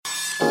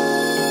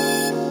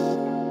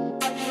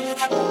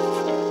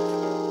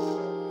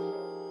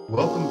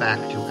Welcome back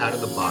to Out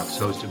of the Box,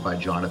 hosted by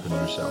Jonathan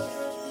Rousseau.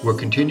 We're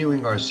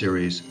continuing our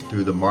series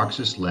through the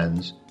Marxist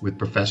lens with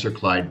Professor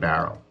Clyde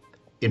Barrow.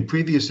 In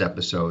previous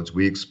episodes,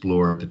 we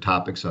explored the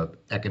topics of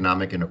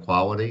economic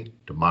inequality,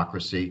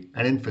 democracy,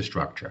 and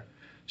infrastructure.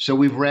 So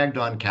we've ragged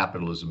on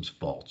capitalism's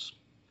faults.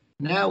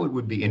 Now it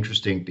would be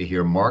interesting to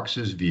hear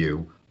Marx's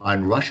view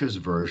on Russia's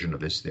version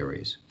of his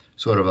theories,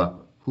 sort of a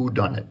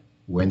whodunit.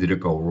 When did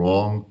it go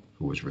wrong?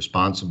 Who was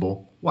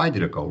responsible? Why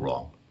did it go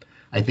wrong?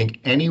 I think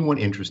anyone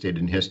interested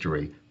in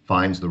history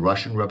finds the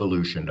Russian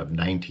Revolution of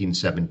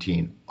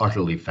 1917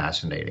 utterly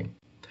fascinating.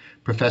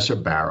 Professor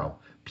Barrow,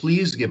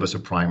 please give us a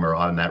primer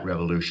on that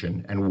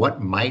revolution and what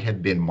might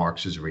have been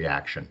Marx's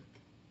reaction.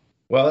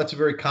 Well, that's a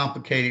very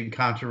complicated and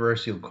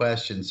controversial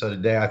question. So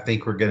today I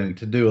think we're going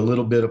to do a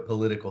little bit of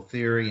political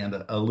theory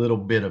and a little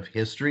bit of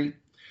history.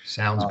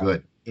 Sounds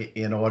good.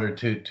 In order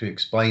to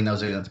explain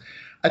those events.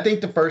 I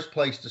think the first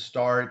place to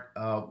start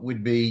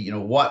would be,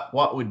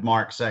 what would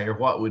Marx say, or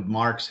what would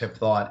Marx have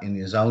thought in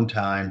his own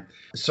time?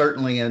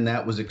 Certainly, and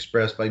that was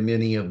expressed by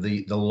many of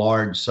the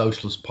large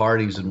socialist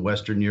parties in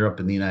Western Europe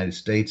and the United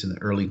States in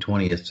the early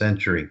 20th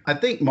century. I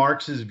think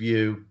Marx's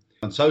view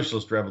on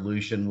socialist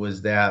revolution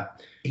was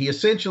that he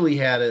essentially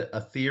had a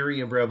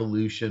theory of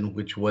revolution,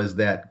 which was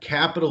that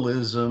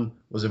capitalism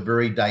was a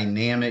very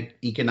dynamic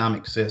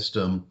economic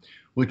system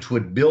which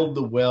would build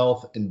the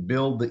wealth and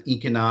build the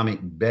economic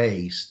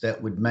base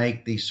that would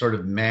make these sort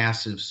of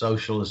massive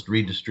socialist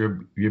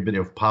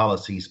redistributive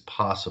policies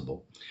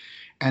possible.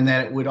 And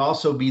that it would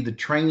also be the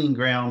training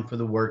ground for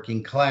the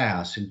working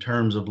class in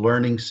terms of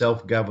learning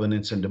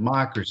self-governance and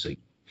democracy.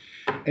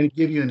 And to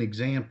give you an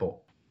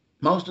example,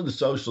 most of the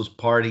socialist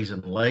parties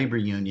and labor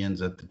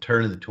unions at the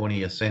turn of the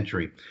 20th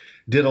century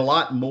did a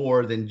lot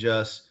more than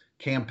just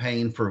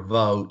campaign for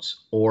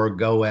votes or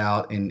go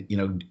out and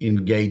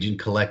engage in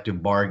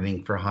collective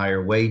bargaining for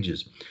higher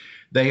wages.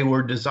 They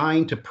were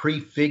designed to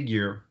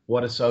prefigure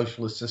what a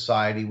socialist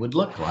society would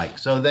look like.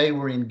 So they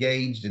were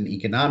engaged in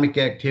economic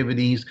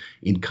activities,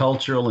 in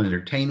cultural and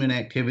entertainment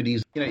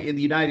activities. In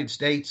the United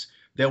States,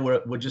 there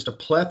were just a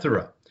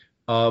plethora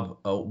of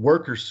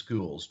worker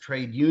schools,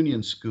 trade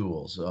union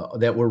schools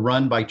that were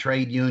run by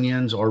trade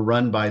unions or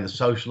run by the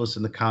Socialists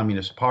and the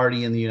Communist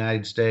Party in the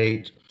United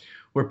States,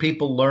 where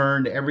people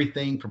learned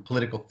everything from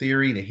political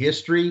theory to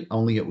history,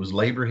 only it was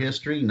labor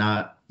history,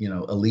 not,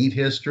 elite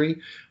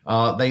history.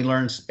 They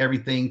learned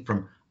everything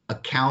from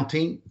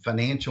accounting,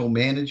 financial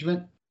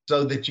management,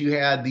 so that you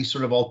had these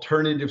sort of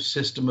alternative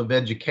system of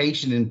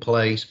education in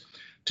place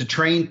to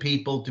train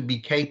people to be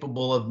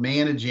capable of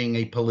managing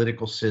a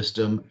political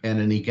system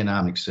and an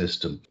economic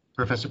system.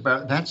 Professor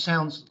Barrow, that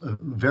sounds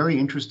very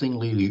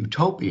interestingly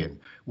utopian.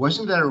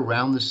 Wasn't that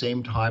around the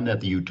same time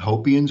that the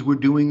utopians were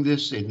doing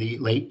this in the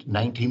late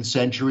 19th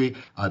century?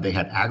 They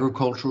had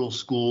agricultural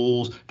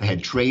schools, they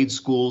had trade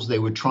schools. They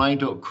were trying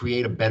to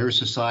create a better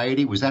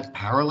society. Was that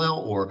parallel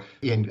or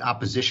in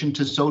opposition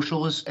to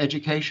socialist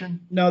education?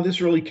 No,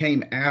 this really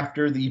came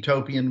after the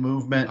utopian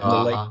movement in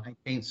the late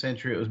 19th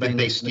century. It was Did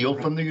they steal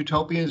from the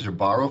utopians or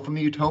borrow from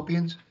the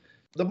utopians?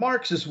 The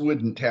Marxists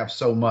wouldn't have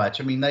so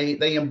much. I mean,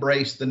 they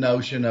embraced the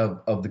notion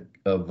of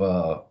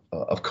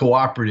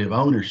cooperative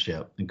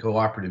ownership and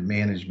cooperative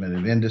management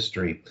of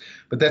industry,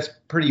 but that's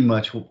pretty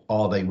much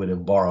all they would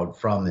have borrowed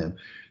from them.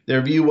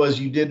 Their view was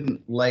you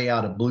didn't lay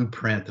out a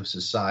blueprint of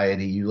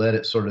society, you let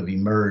it sort of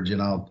emerge, and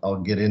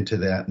I'll get into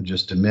that in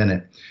just a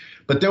minute.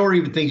 But there were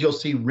even things, you'll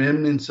see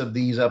remnants of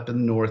these up in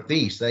the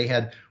Northeast. They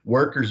had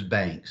workers'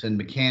 banks and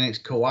mechanics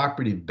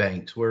cooperative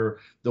banks where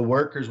the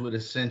workers would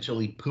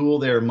essentially pool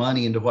their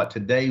money into what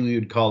today we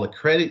would call a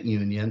credit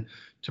union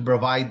to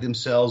provide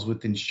themselves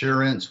with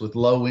insurance, with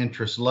low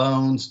interest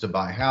loans, to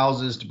buy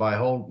houses, to buy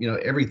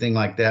everything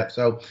like that.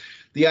 So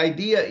the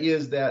idea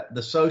is that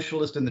the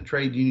socialist and the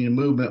trade union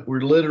movement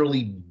were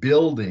literally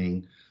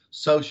building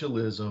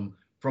socialism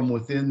from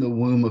within the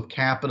womb of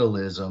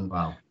capitalism.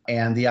 Wow.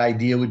 And the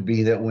idea would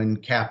be that when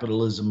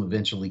capitalism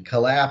eventually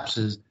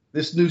collapses,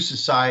 this new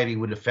society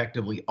would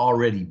effectively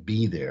already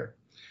be there.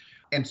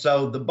 And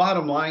so the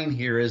bottom line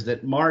here is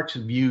that Marx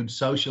viewed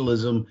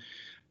socialism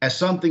as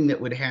something that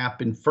would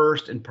happen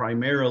first and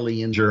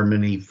primarily in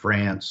Germany,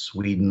 France,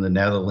 Sweden, the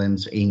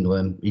Netherlands,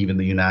 England, even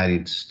the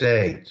United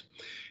States.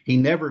 He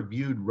never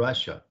viewed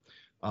Russia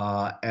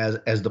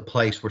as the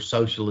place where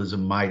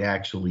socialism might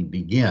actually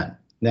begin.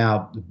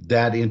 Now,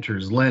 that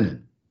enters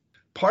Lenin.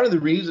 Part of the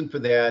reason for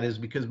that is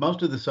because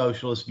most of the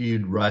socialists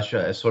viewed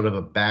Russia as sort of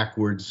a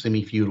backward,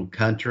 semi-feudal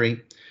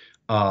country.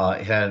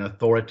 It had an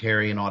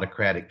authoritarian,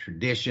 autocratic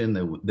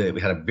tradition. They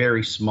had a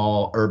very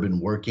small urban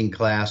working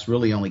class,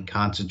 really only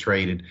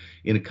concentrated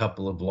in a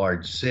couple of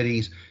large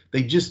cities.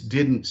 They just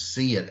didn't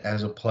see it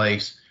as a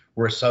place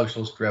where a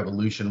socialist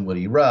revolution would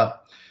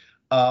erupt.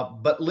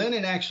 But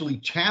Lenin actually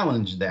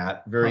challenged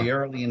that very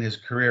early in his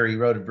career. He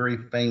wrote a very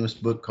famous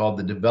book called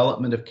The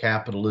Development of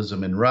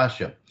Capitalism in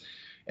Russia.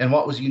 And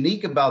what was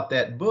unique about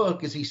that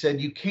book is he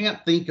said you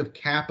can't think of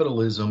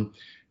capitalism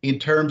in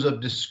terms of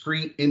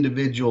discrete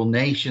individual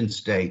nation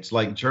states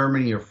like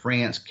Germany or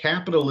France.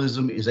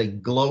 Capitalism is a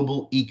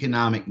global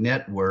economic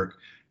network,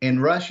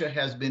 And Russia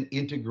has been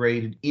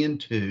integrated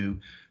into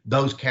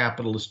those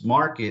capitalist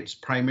markets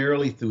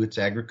primarily through its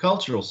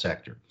agricultural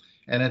sector.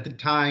 And at the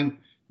time,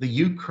 the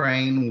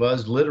Ukraine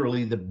was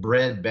literally the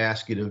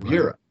breadbasket of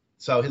Europe.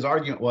 So his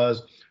argument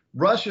was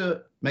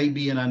Russia may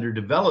be an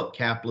underdeveloped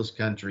capitalist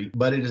country,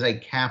 but it is a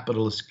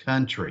capitalist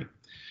country.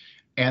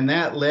 And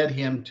that led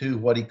him to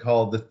what he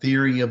called the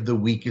theory of the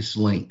weakest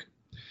link.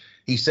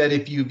 He said,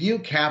 if you view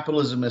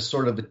capitalism as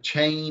sort of a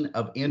chain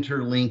of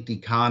interlinked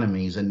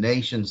economies and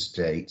nation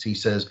states, he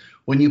says,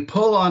 when you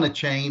pull on a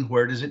chain,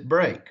 where does it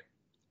break?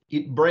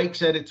 It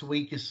breaks at its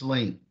weakest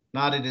link,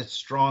 not at its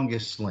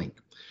strongest link.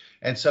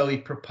 And so he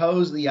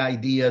proposed the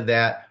idea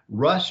that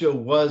Russia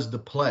was the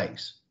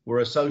place where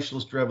a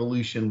socialist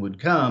revolution would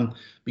come,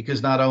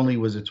 because not only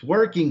was its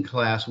working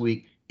class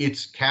weak,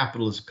 its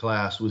capitalist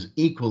class was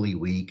equally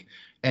weak,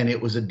 and it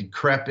was a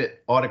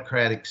decrepit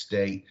autocratic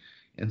state.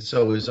 And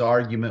so his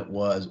argument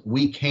was,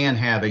 we can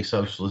have a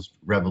socialist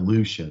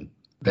revolution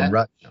in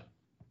Russia.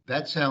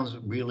 That sounds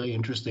really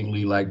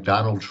interestingly like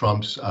Donald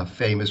Trump's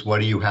famous "What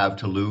do you have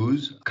to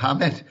lose?"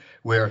 comment,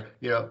 where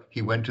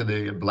he went to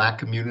the black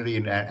community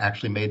and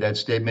actually made that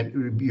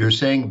statement. You're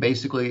saying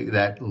basically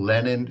that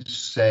Lenin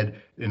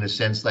said, in a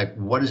sense, like,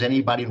 what does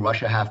anybody in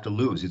Russia have to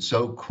lose? It's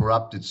so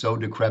corrupt, it's so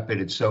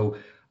decrepit, it's so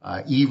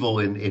evil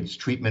in its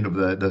treatment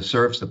of the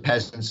serfs, the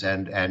peasants,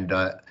 and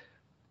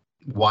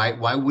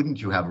why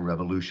wouldn't you have a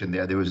revolution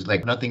there? There was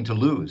like nothing to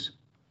lose.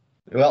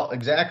 Well,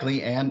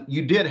 exactly. And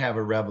you did have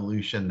a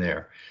revolution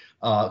there.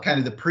 Kind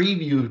of the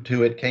preview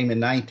to it came in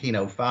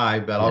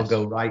 1905, but yes. I'll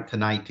go right to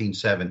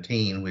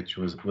 1917, which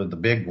was the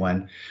big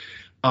one.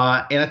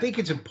 And I think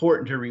it's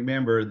important to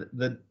remember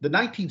the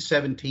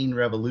 1917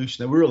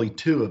 revolution. There were really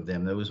two of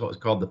them. There was what was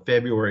called the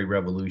February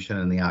Revolution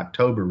and the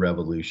October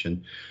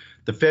Revolution.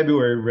 The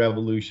February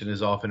Revolution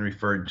is often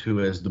referred to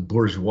as the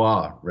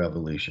bourgeois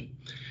revolution.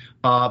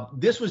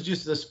 This was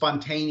just a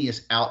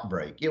spontaneous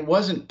outbreak. It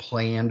wasn't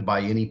planned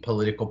by any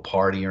political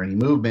party or any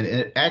movement.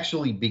 It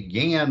actually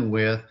began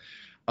with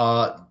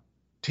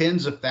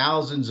tens of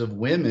thousands of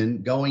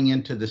women going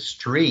into the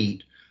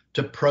street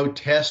to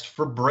protest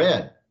for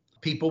bread.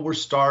 People were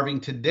starving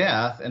to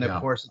death. And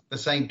of course, at the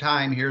same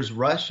time, here's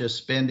Russia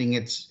spending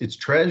its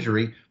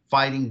treasury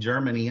fighting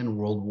Germany in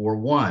World War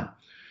I.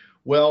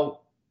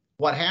 Well,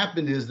 what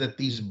happened is that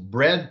these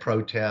bread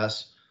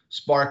protests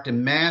sparked a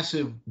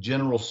massive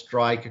general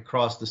strike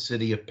across the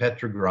city of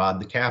Petrograd,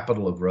 the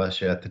capital of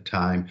Russia at the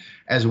time,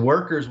 as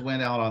workers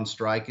went out on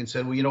strike and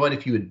said, well, you know what,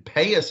 if you would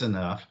pay us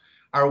enough,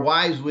 our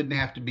wives wouldn't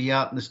have to be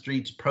out in the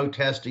streets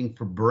protesting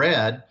for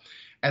bread.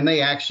 And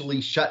they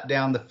actually shut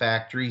down the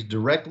factories,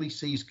 directly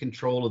seized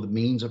control of the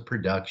means of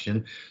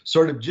production,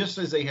 sort of just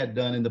as they had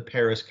done in the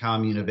Paris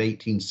Commune of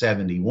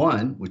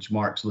 1871, which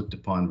Marx looked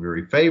upon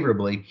very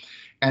favorably.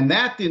 And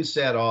that then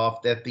set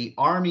off that the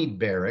army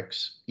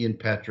barracks in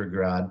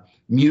Petrograd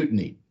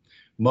mutinied.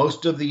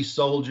 Most of these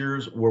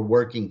soldiers were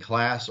working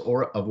class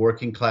or of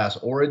working class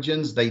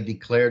origins. They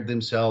declared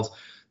themselves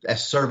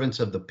as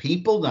servants of the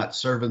people, not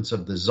servants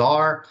of the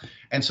Tsar.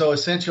 And so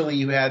essentially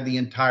you had the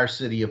entire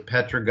city of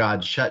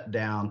Petrograd shut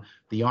down.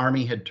 The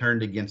army had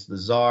turned against the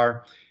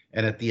Tsar,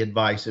 and at the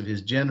advice of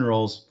his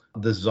generals,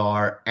 the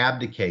Tsar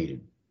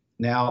abdicated.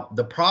 Now,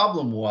 the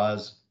problem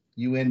was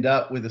you end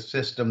up with a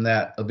system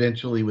that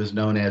eventually was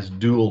known as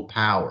dual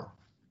power.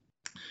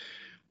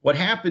 What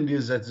happened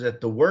is that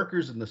the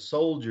workers and the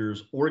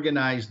soldiers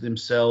organized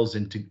themselves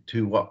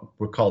into what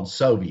were called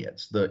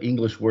Soviets. The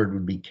English word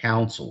would be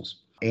councils.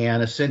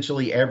 And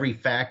essentially every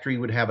factory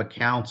would have a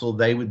council.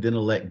 They would then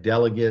elect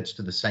delegates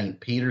to the St.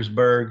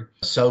 Petersburg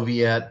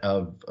Soviet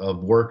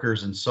of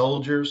workers and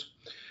soldiers.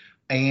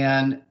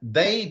 And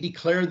they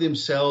declared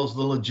themselves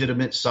the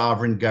legitimate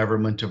sovereign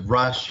government of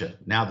Russia,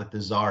 now that the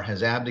Tsar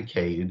has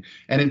abdicated.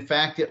 And in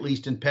fact, at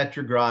least in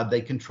Petrograd, they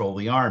control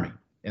the army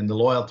and the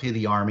loyalty of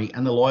the army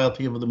and the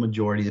loyalty of the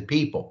majority of the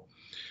people.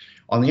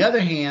 On the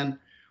other hand,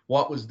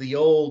 what was the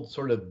old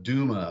sort of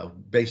Duma,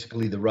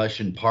 basically the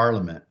Russian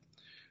parliament,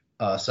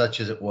 such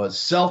as it was,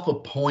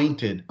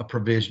 self-appointed a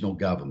provisional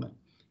government.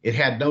 It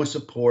had no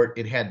support.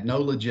 It had no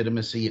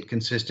legitimacy. It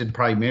consisted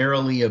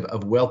primarily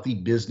of wealthy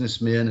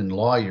businessmen and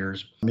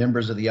lawyers,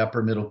 members of the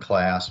upper middle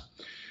class.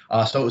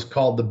 So it was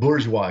called the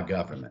bourgeois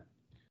government.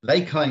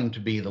 They claimed to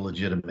be the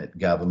legitimate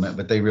government,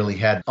 but they really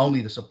had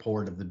only the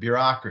support of the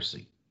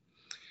bureaucracy.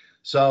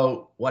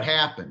 So what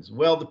happens?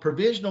 Well, the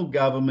provisional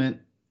government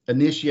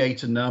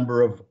initiates a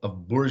number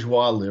of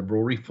bourgeois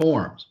liberal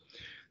reforms.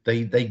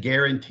 They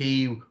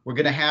guarantee we're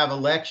going to have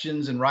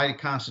elections and write a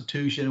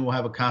constitution, and we'll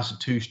have a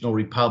constitutional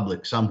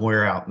republic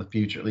somewhere out in the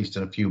future, at least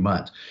in a few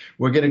months.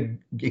 We're going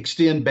to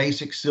extend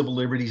basic civil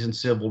liberties and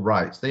civil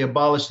rights. They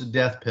abolished the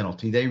death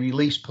penalty. They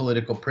released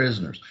political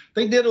prisoners.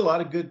 They did a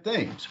lot of good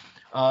things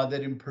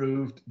that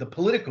improved the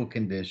political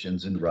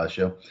conditions in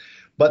Russia,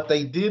 but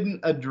they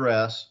didn't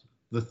address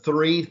the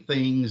three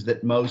things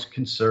that most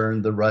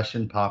concerned the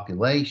Russian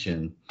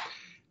population.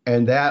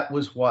 And that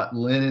was what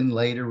Lenin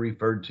later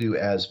referred to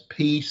as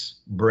peace,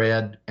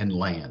 bread, and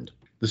land.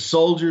 The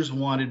soldiers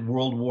wanted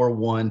World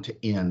War I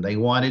to end. They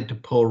wanted to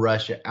pull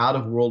Russia out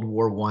of World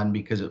War I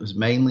because it was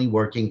mainly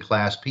working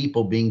class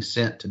people being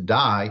sent to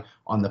die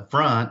on the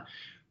front,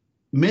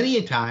 many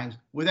a times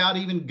without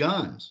even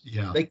guns.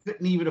 Yeah. They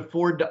couldn't even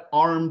afford to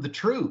arm the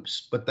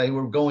troops, but they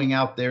were going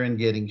out there and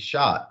getting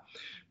shot.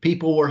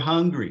 People were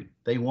hungry.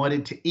 They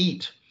wanted to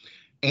eat.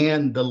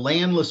 And the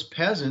landless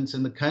peasants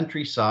in the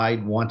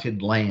countryside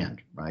wanted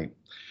land, right?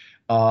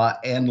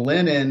 And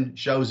Lenin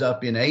shows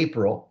up in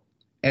April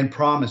and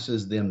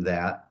promises them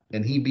that.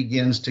 And he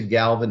begins to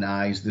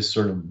galvanize this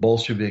sort of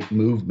Bolshevik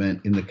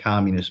movement in the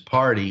Communist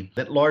Party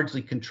that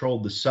largely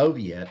controlled the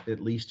Soviet,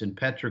 at least in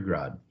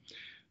Petrograd.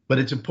 But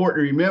it's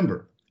important to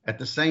remember, at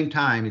the same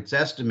time, it's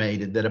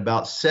estimated that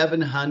about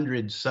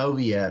 700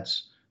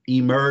 Soviets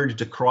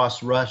emerged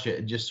across Russia.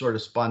 It just sort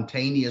of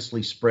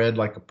spontaneously spread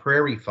like a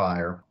prairie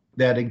fire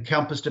that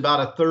encompassed about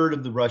a third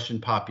of the Russian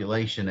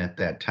population at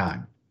that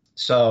time.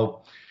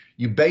 So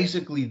you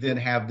basically then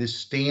have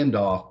this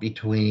standoff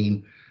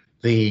between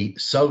the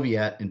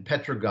Soviet in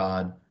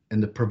Petrograd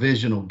and the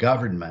provisional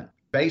government,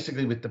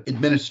 basically with the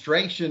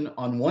administration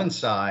on one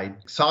side,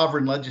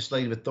 sovereign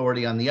legislative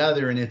authority on the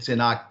other. And it's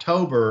in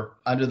October,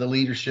 under the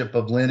leadership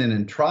of Lenin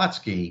and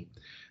Trotsky,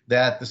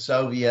 that the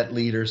Soviet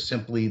leaders,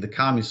 simply the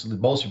communist, the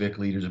Bolshevik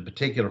leaders in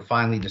particular,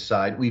 finally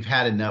decide we've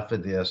had enough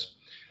of this.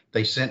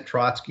 They sent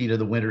Trotsky to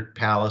the Winter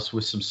Palace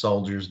with some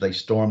soldiers. They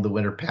stormed the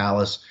Winter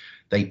Palace.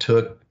 They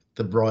took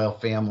the royal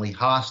family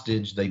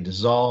hostage. They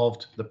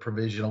dissolved the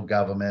provisional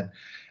government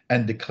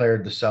and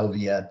declared the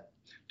Soviet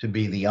to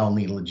be the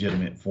only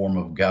legitimate form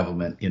of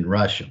government in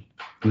Russia.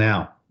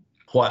 Now,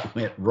 what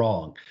went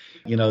wrong?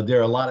 You know, there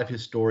are a lot of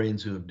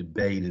historians who have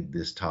debated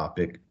this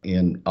topic,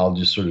 and I'll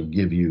just sort of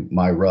give you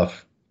my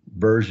rough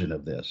version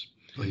of this.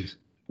 Please.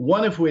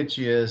 One of which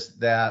is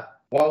that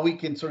while we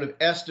can sort of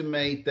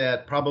estimate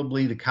that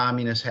probably the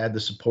communists had the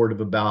support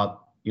of about,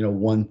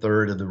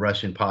 1/3 of the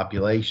Russian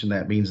population,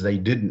 that means they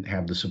didn't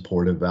have the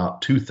support of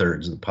about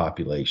 2/3 of the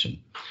population.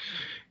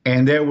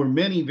 And there were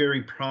many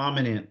very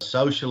prominent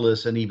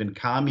socialists and even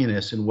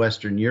communists in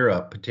Western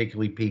Europe,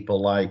 particularly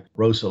people like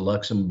Rosa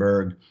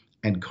Luxemburg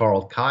and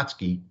Karl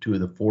Kautsky, two of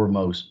the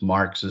foremost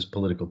Marxist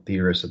political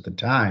theorists at the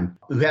time,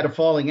 who had a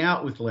falling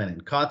out with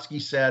Lenin. Kautsky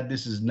said,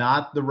 this is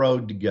not the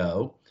road to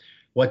go.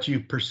 What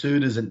you've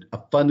pursued is a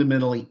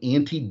fundamentally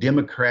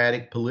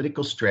anti-democratic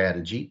political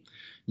strategy.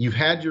 You've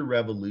had your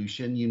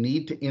revolution. You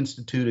need to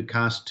institute a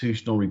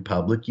constitutional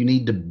republic. You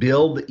need to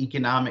build the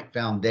economic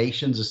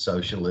foundations of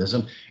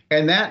socialism.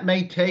 And that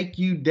may take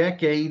you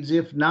decades,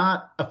 if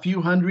not a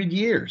few hundred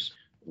years.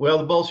 Well,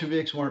 the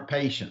Bolsheviks weren't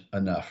patient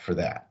enough for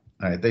that.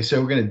 All right, they said,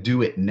 we're going to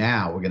do it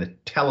now. We're going to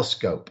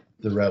telescope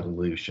the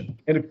revolution.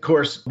 And of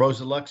course,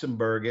 Rosa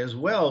Luxemburg as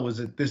well was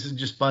that this is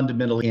just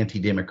fundamentally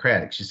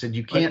anti-democratic. She said,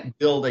 you can't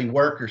build a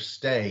worker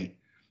state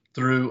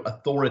through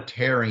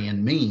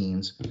authoritarian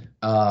means.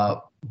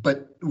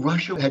 But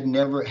Russia had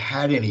never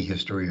had any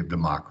history of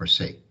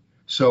democracy.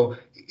 So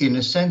in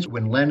a sense,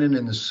 when Lenin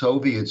and the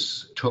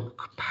Soviets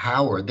took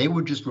power, they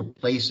were just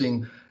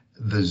replacing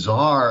the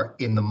czar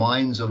in the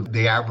minds of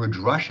the average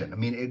Russian. I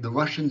mean, the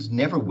Russians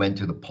never went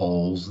to the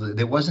polls.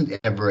 There wasn't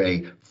ever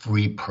a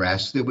free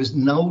press. There was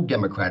no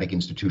democratic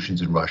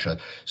institutions in Russia.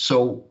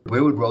 So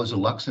where would Rosa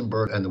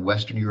Luxemburg and the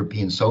Western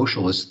European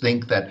socialists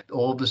think that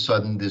all of a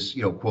sudden this,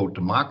 quote,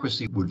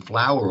 democracy would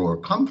flower or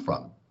come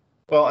from?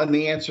 Well, and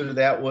the answer to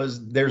that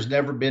was there's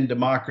never been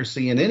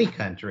democracy in any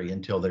country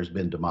until there's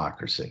been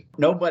democracy.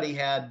 Nobody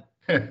had,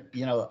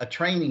 a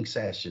training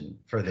session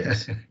for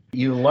this.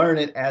 You learn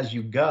it as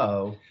you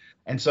go.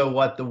 And so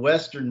what the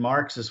Western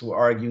Marxists were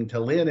arguing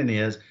to Lenin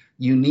is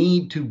you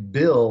need to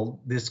build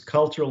this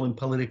cultural and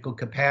political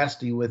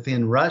capacity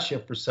within Russia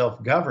for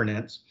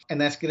self-governance. And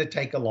that's going to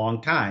take a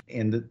long time.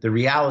 And the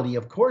reality,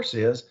 of course,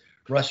 is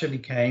Russia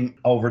became,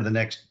 over the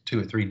next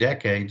 2 or 3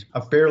 decades,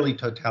 a fairly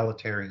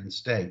totalitarian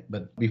state.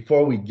 But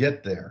before we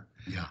get there,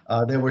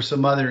 there were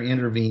some other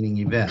intervening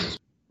events.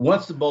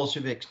 Once the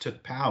Bolsheviks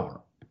took power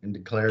and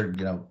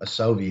declared, a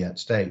Soviet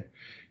state,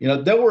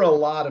 there were a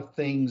lot of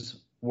things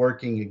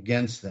working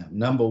against them.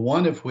 Number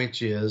one of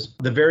which is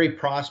the very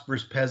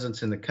prosperous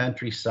peasants in the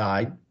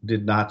countryside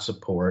did not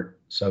support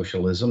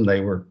socialism.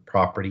 They were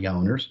property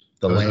owners.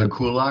 Those are the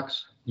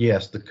kulaks?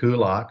 Yes, the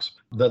kulaks.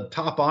 The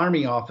top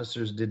army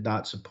officers did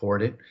not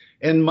support it.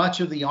 And much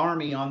of the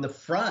army on the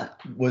front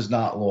was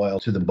not loyal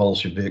to the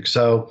Bolsheviks.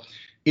 So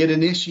it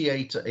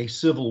initiates a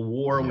civil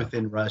war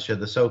within Russia,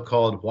 the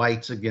so-called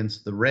whites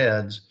against the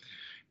reds.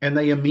 And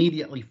they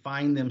immediately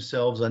find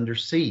themselves under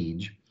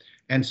siege.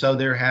 And so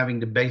they're having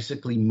to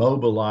basically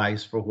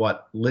mobilize for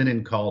what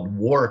Lenin called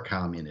war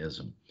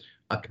communism,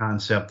 a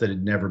concept that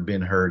had never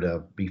been heard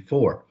of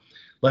before.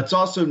 Let's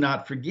also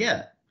not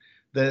forget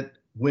that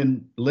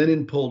when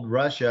Lenin pulled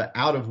Russia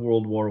out of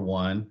World War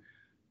I,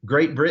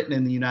 Great Britain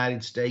and the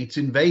United States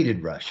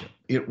invaded Russia.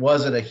 It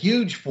wasn't a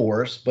huge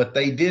force, but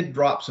they did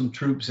drop some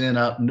troops in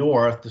up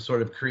north to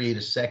sort of create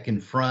a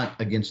second front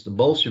against the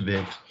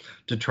Bolsheviks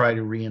to try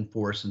to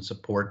reinforce and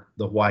support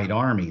the white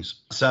armies.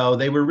 So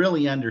they were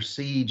really under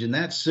siege, and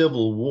that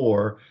civil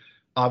war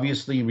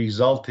obviously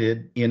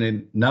resulted in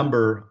a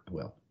number,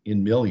 well,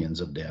 in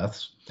millions of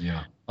deaths.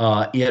 Yeah.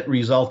 It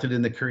resulted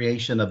in the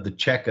creation of the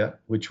Cheka,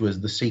 which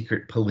was the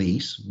secret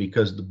police,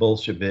 because the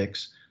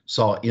Bolsheviks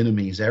saw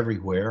enemies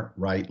everywhere,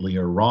 rightly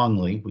or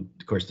wrongly.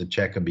 Of course, the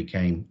Cheka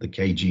became the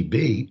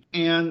KGB.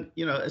 And,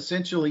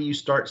 essentially you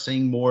start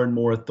seeing more and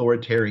more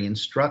authoritarian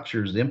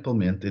structures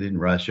implemented in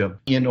Russia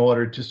in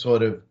order to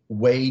sort of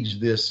wage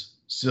this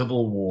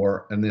civil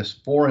war and this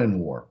foreign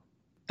war.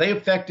 They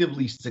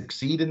effectively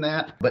succeed in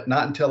that, but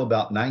not until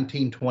about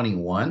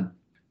 1921.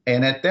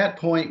 And at that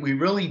point, we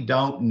really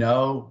don't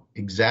know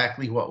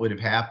exactly what would have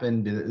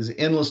happened. There's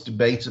endless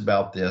debates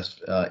about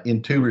this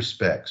in two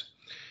respects.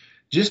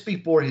 Just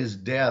before his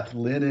death,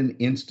 Lenin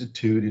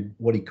instituted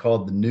what he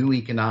called the New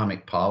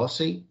Economic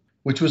Policy,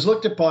 which was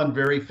looked upon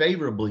very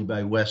favorably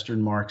by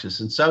Western Marxists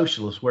and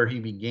socialists, where he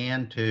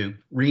began to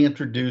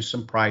reintroduce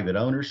some private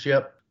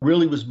ownership,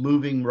 really was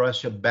moving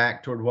Russia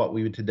back toward what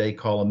we would today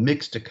call a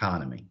mixed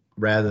economy,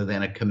 rather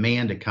than a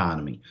command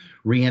economy,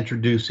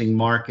 reintroducing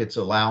markets,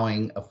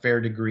 allowing a fair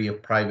degree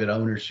of private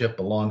ownership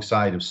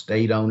alongside of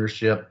state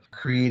ownership,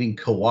 creating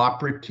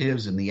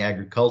cooperatives in the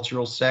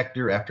agricultural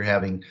sector after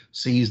having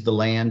seized the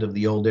land of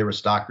the old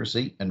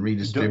aristocracy and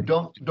redistributed.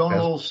 Don't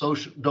all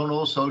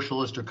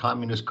socialist or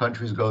communist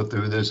countries go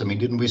through this? I mean,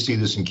 didn't we see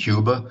this in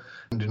Cuba?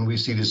 Didn't we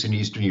see this in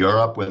Eastern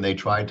Europe when they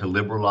tried to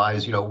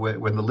liberalize?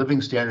 When the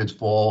living standards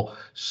fall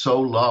so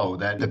low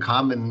that the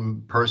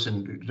common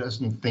person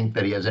doesn't think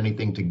that he has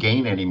anything to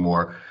gain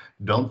anymore,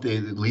 don't the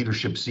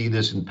leadership see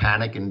this and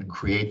panic and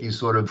create these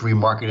sort of free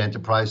market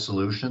enterprise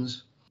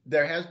solutions?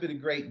 There has been a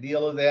great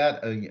deal of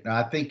that.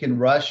 I think in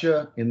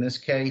Russia, in this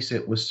case,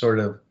 it was sort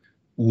of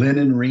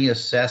Lenin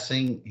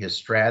reassessing his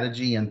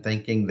strategy and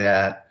thinking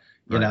that,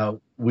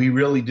 we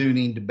really do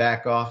need to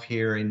back off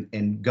here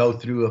and go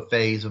through a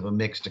phase of a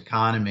mixed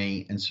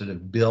economy and sort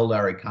of build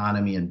our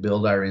economy and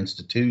build our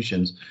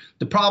institutions.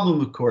 The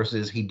problem, of course,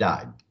 is he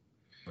died.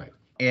 Right.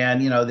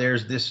 And,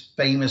 there's this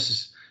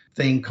famous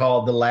thing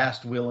called the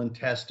Last Will and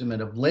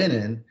Testament of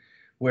Lenin,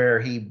 where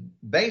he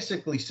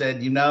basically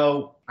said,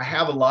 I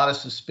have a lot of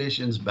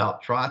suspicions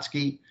about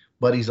Trotsky,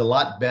 but he's a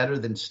lot better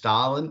than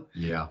Stalin.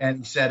 Yeah. And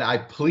he said, I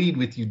plead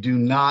with you, do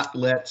not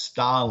let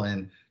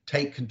Stalin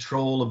take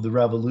control of the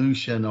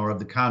revolution or of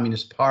the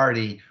Communist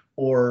Party,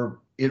 or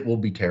it will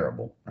be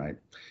terrible, right?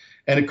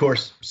 And of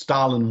course,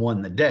 Stalin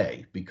won the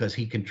day because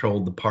he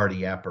controlled the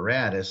party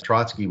apparatus.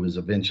 Trotsky was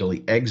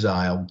eventually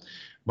exiled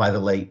by the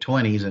late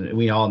 20s. And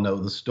we all know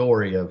the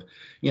story of,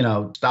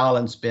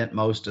 Stalin spent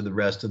most of the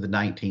rest of the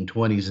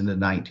 1920s and the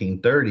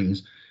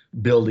 1930s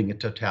building a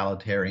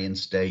totalitarian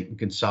state and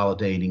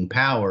consolidating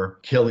power,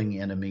 killing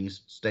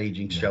enemies,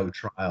 staging show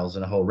trials,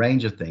 and a whole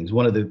range of things.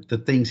 One of the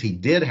things he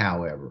did,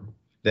 however,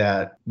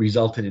 that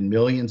resulted in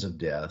millions of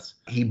deaths,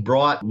 he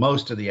brought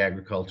most of the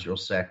agricultural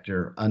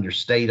sector under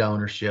state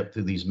ownership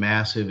through these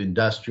massive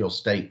industrial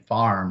state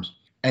farms,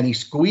 and he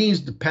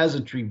squeezed the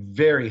peasantry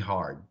very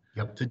hard.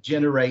 Yep. To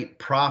generate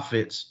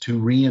profits to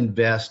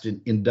reinvest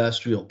in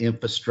industrial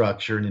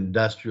infrastructure and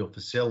industrial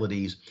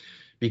facilities,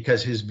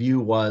 because his view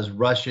was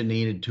Russia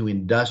needed to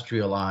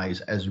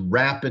industrialize as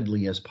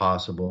rapidly as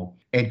possible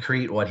and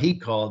create what he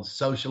called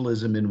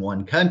socialism in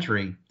one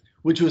country,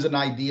 which was an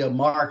idea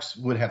Marx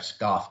would have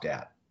scoffed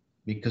at,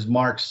 because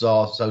Marx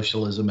saw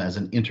socialism as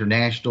an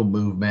international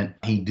movement.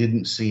 He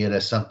didn't see it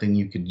as something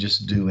you could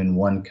just do in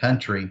one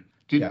country.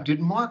 Did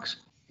Marx,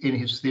 in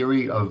his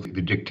theory of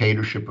the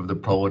dictatorship of the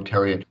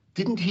proletariat,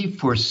 didn't he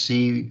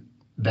foresee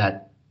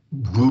that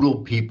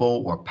brutal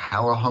people or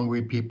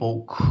power-hungry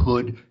people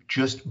could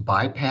just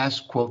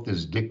bypass, quote,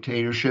 this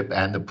dictatorship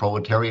and the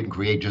proletariat and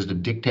create just a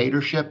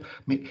dictatorship?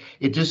 I mean,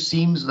 it just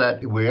seems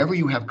that wherever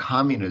you have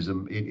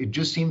communism, it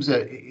just seems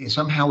that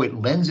somehow it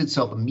lends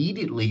itself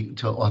immediately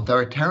to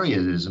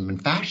authoritarianism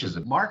and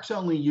fascism. Marx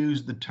only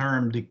used the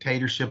term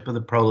dictatorship of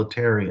the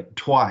proletariat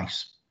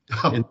twice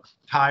in the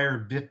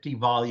entire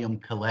 50-volume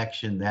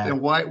collection. That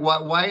and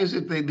why is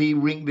it the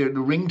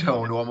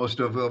ringtone almost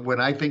of when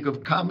I think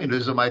of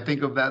communism, I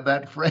think of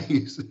that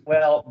phrase?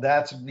 Well,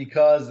 that's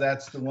because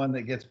that's the one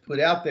that gets put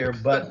out there.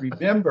 But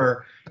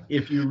remember,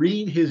 if you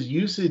read his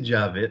usage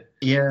of it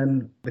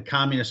in the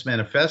Communist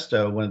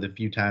Manifesto, one of the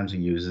few times he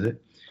uses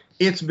it,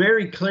 it's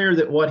very clear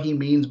that what he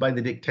means by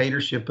the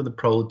dictatorship of the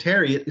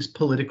proletariat is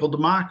political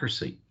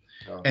democracy.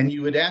 And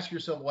you would ask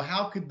yourself, well,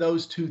 how could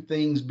those two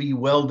things be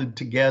welded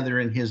together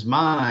in his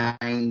mind?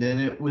 And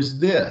it was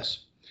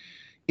this.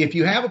 If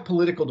you have a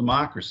political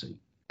democracy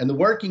and the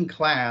working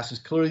class is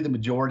clearly the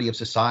majority of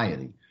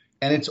society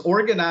and it's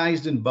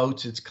organized and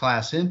votes its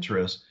class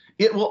interests,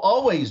 it will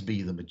always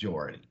be the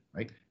majority,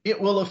 right?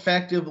 It will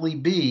effectively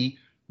be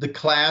the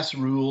class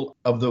rule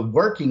of the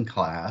working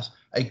class,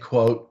 a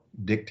quote,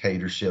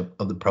 dictatorship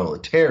of the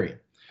proletariat.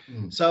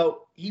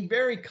 So he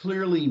very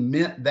clearly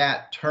meant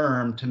that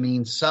term to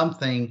mean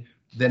something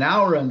than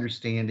our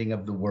understanding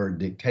of the word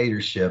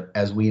dictatorship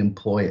as we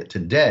employ it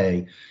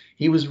today.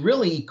 He was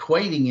really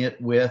equating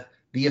it with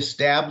the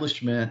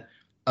establishment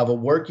of a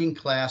working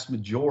class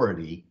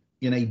majority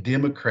in a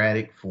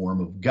democratic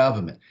form of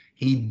government.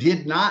 He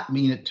did not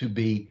mean it to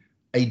be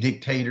a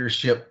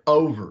dictatorship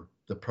over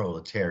the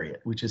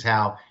proletariat, which is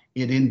how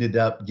it ended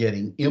up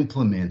getting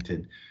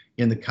implemented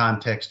in the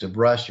context of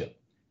Russia.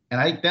 And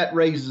I think that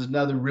raises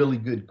another really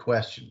good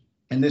question.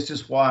 And this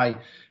is why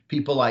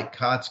people like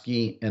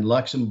Kautsky and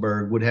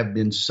Luxemburg would have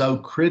been so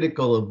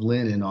critical of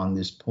Lenin on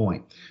this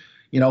point.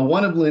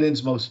 One of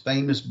Lenin's most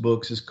famous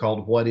books is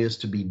called What Is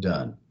to Be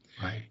Done.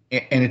 Right.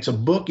 And it's a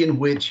book in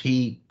which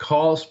he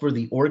calls for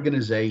the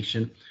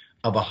organization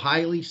of a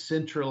highly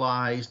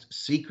centralized,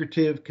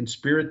 secretive,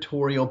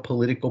 conspiratorial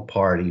political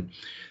party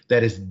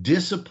that is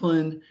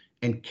disciplined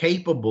and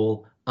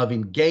capable of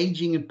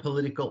engaging in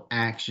political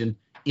action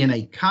in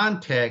a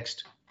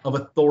context of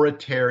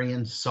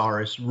authoritarian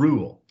Tsarist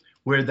rule,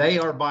 where they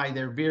are by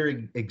their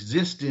very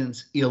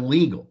existence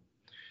illegal.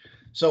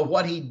 So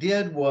what he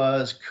did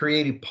was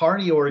create a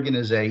party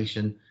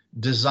organization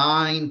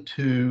designed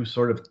to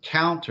sort of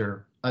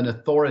counter an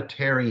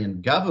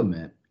authoritarian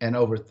government and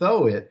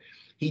overthrow it.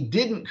 He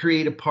didn't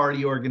create a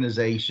party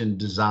organization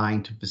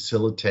designed to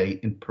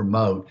facilitate and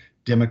promote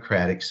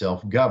democratic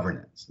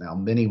self-governance. Now,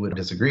 many would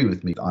disagree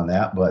with me on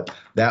that, but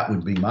that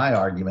would be my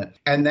argument.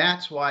 And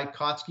that's why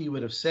Kautsky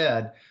would have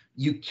said,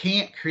 you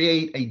can't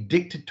create a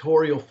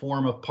dictatorial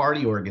form of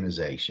party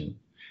organization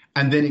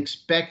and then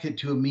expect it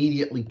to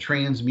immediately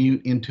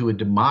transmute into a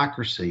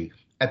democracy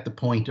at the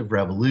point of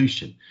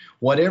revolution.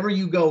 Whatever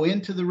you go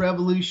into the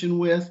revolution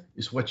with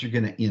is what you're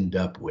going to end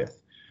up with.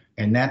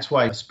 And that's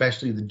why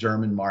especially the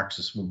German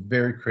Marxists were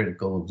very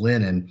critical of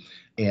Lenin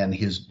and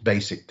his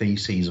basic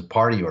theses of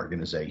party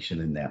organization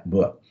in that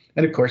book.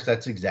 And of course,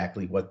 that's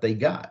exactly what they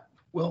got.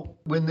 Well,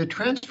 when the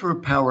transfer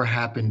of power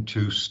happened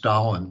to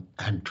Stalin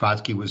and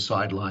Trotsky was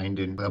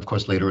sidelined and, of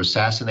course, later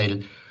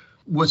assassinated,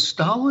 was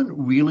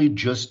Stalin really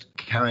just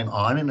carrying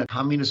on in a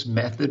communist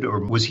method, or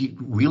was he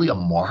really a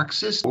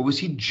Marxist, or was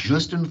he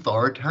just an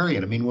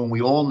authoritarian? I mean, when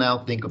we all now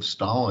think of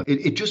Stalin,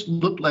 it just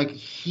looked like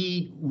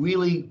he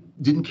really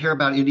didn't care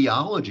about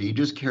ideology. He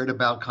just cared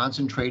about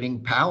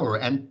concentrating power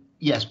and,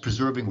 yes,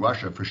 preserving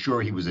Russia. For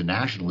sure, he was a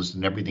nationalist,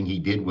 and everything he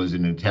did was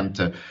an attempt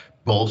to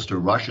bolster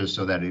Russia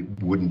so that it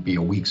wouldn't be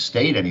a weak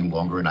state any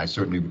longer. And I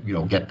certainly,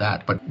 get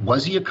that. But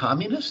was he a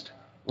communist,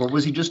 or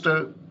was he just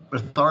an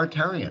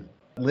authoritarian?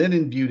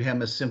 Lenin viewed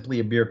him as simply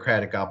a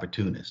bureaucratic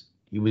opportunist.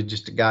 He was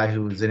just a guy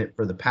who was in it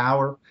for the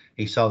power.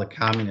 He saw the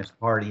Communist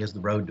Party as the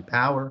road to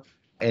power,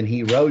 and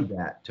he rode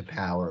that to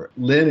power.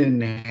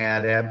 Lenin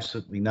had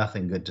absolutely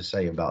nothing good to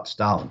say about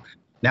Stalin.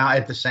 Now,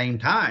 at the same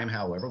time,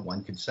 however,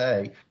 one could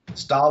say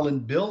Stalin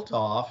built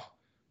off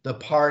the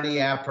party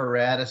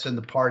apparatus and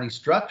the party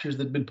structures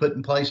that had been put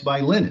in place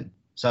by Lenin.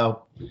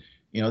 So,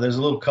 there's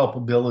a little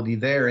culpability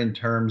there in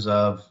terms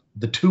of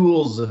the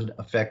tools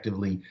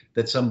effectively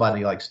that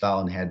somebody like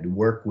Stalin had to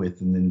work with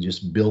and then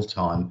just built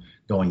on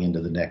going into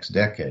the next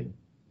decade.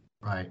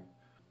 Right.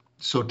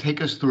 So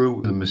take us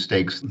through the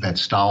mistakes that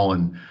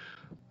Stalin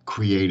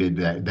created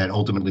that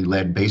ultimately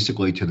led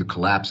basically to the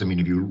collapse. I mean,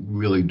 if you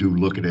really do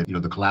look at it,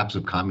 the collapse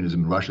of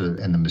communism in Russia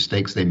and the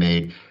mistakes they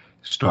made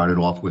started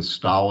off with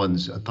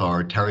Stalin's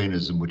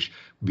authoritarianism, which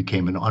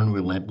became an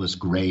unrelentless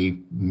gray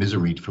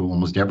misery for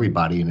almost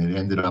everybody. And it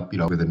ended up,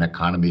 with an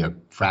economy a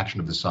fraction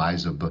of the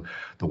size of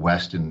the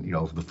West, and,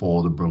 the fall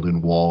of the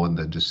Berlin Wall and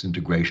the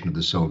disintegration of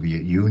the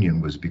Soviet Union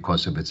was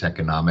because of its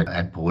economic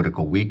and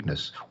political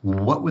weakness.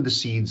 What were the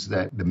seeds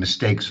the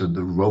mistakes or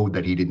the road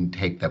that he didn't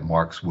take that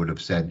Marx would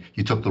have said,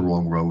 you took the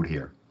wrong road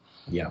here?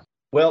 Yeah.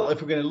 Well,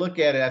 if we're going to look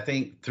at it, I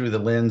think through the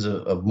lens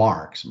of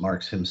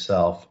Marx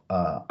himself,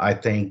 I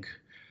think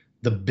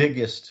the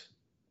biggest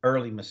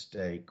early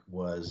mistake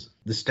was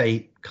the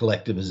state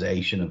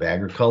collectivization of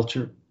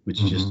agriculture,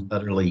 which just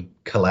utterly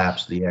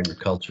collapsed the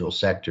agricultural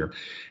sector.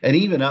 And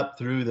even up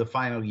through the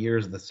final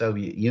years of the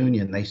Soviet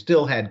Union, they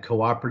still had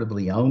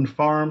cooperatively owned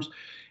farms.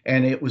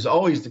 And it was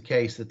always the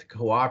case that the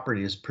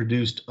cooperatives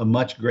produced a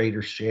much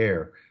greater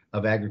share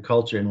of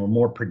agriculture and were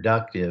more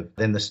productive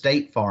than the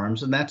state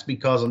farms. And that's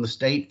because on the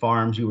state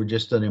farms, you were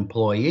just an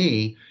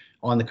employee.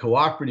 On the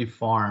cooperative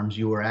farms,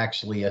 you were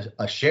actually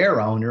a share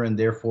owner and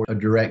therefore a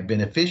direct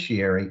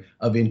beneficiary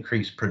of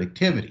increased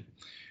productivity.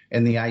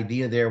 And the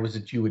idea there was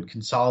that you would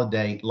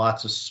consolidate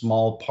lots of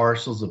small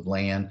parcels of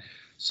land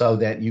so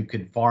that you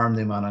could farm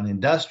them on an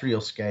industrial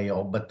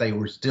scale, but they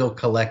were still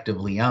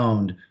collectively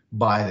owned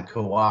by the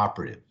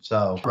cooperative.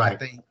 So right. I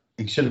think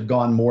it should have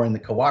gone more in the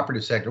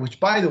cooperative sector, which,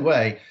 by the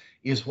way,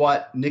 is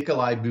what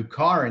Nikolai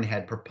Bukharin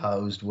had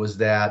proposed, was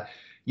that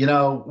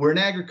we're an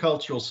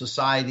agricultural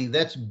society.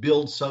 Let's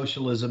build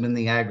socialism in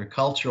the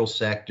agricultural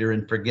sector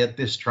and forget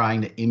this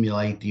trying to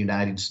emulate the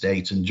United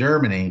States and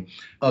Germany.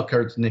 Of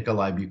course,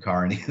 Nikolai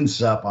Bukharin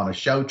ends up on a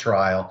show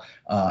trial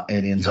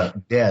and ends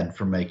up dead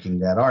for making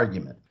that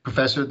argument.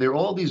 Professor, there are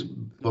all these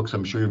books,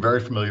 I'm sure you're very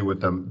familiar with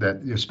them,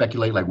 that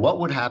speculate like what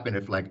would happen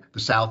if the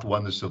South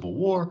won the Civil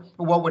War,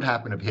 or what would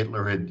happen if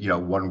Hitler had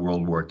won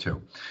World War II.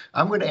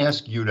 I'm going to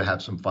ask you to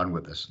have some fun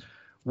with this.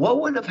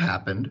 What would have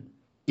happened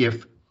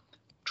if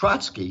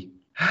Trotsky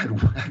had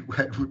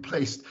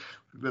replaced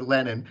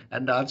Lenin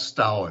and not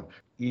Stalin?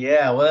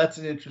 Yeah, well, that's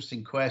an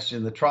interesting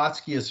question. The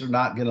Trotskyists are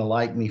not going to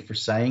like me for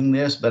saying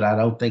this, but I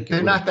don't think it They're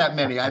would not that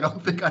many. I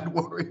don't think I'd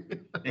worry.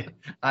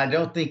 I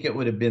don't think it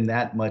would have been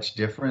that much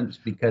different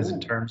because in Ooh,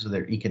 terms of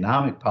their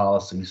economic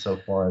policy, so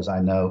far as I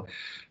know,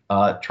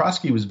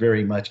 Trotsky was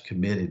very much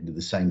committed to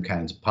the same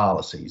kinds of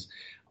policies.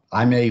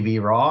 I may be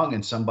wrong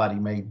and somebody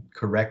may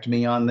correct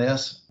me on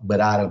this, but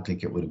I don't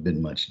think it would have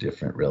been much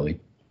different, really.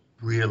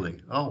 really?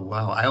 Oh,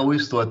 wow. I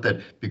always thought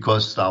that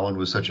because Stalin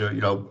was such a,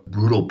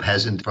 brutal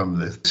peasant from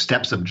the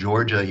steppes of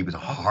Georgia, he was a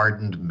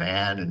hardened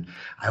man. And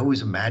I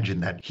always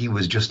imagined that he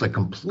was just like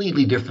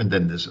completely different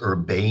than this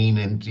urbane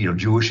and,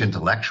 Jewish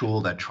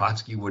intellectual, that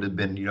Trotsky would have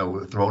been,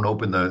 thrown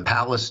open the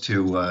palace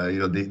to,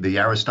 the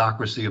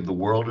aristocracy of the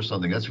world or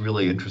something. That's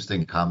really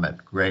interesting comment.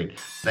 Great.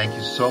 Thank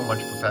you so much,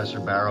 Professor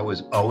Barrow,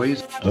 as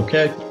always.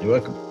 Okay, you're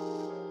welcome.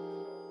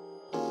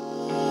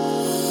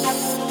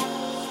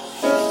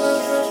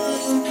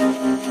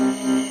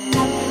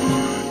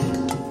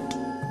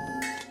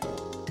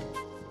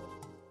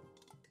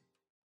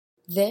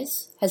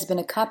 This has been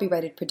a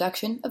copyrighted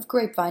production of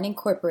Grapevine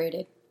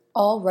Incorporated.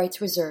 All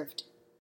rights reserved.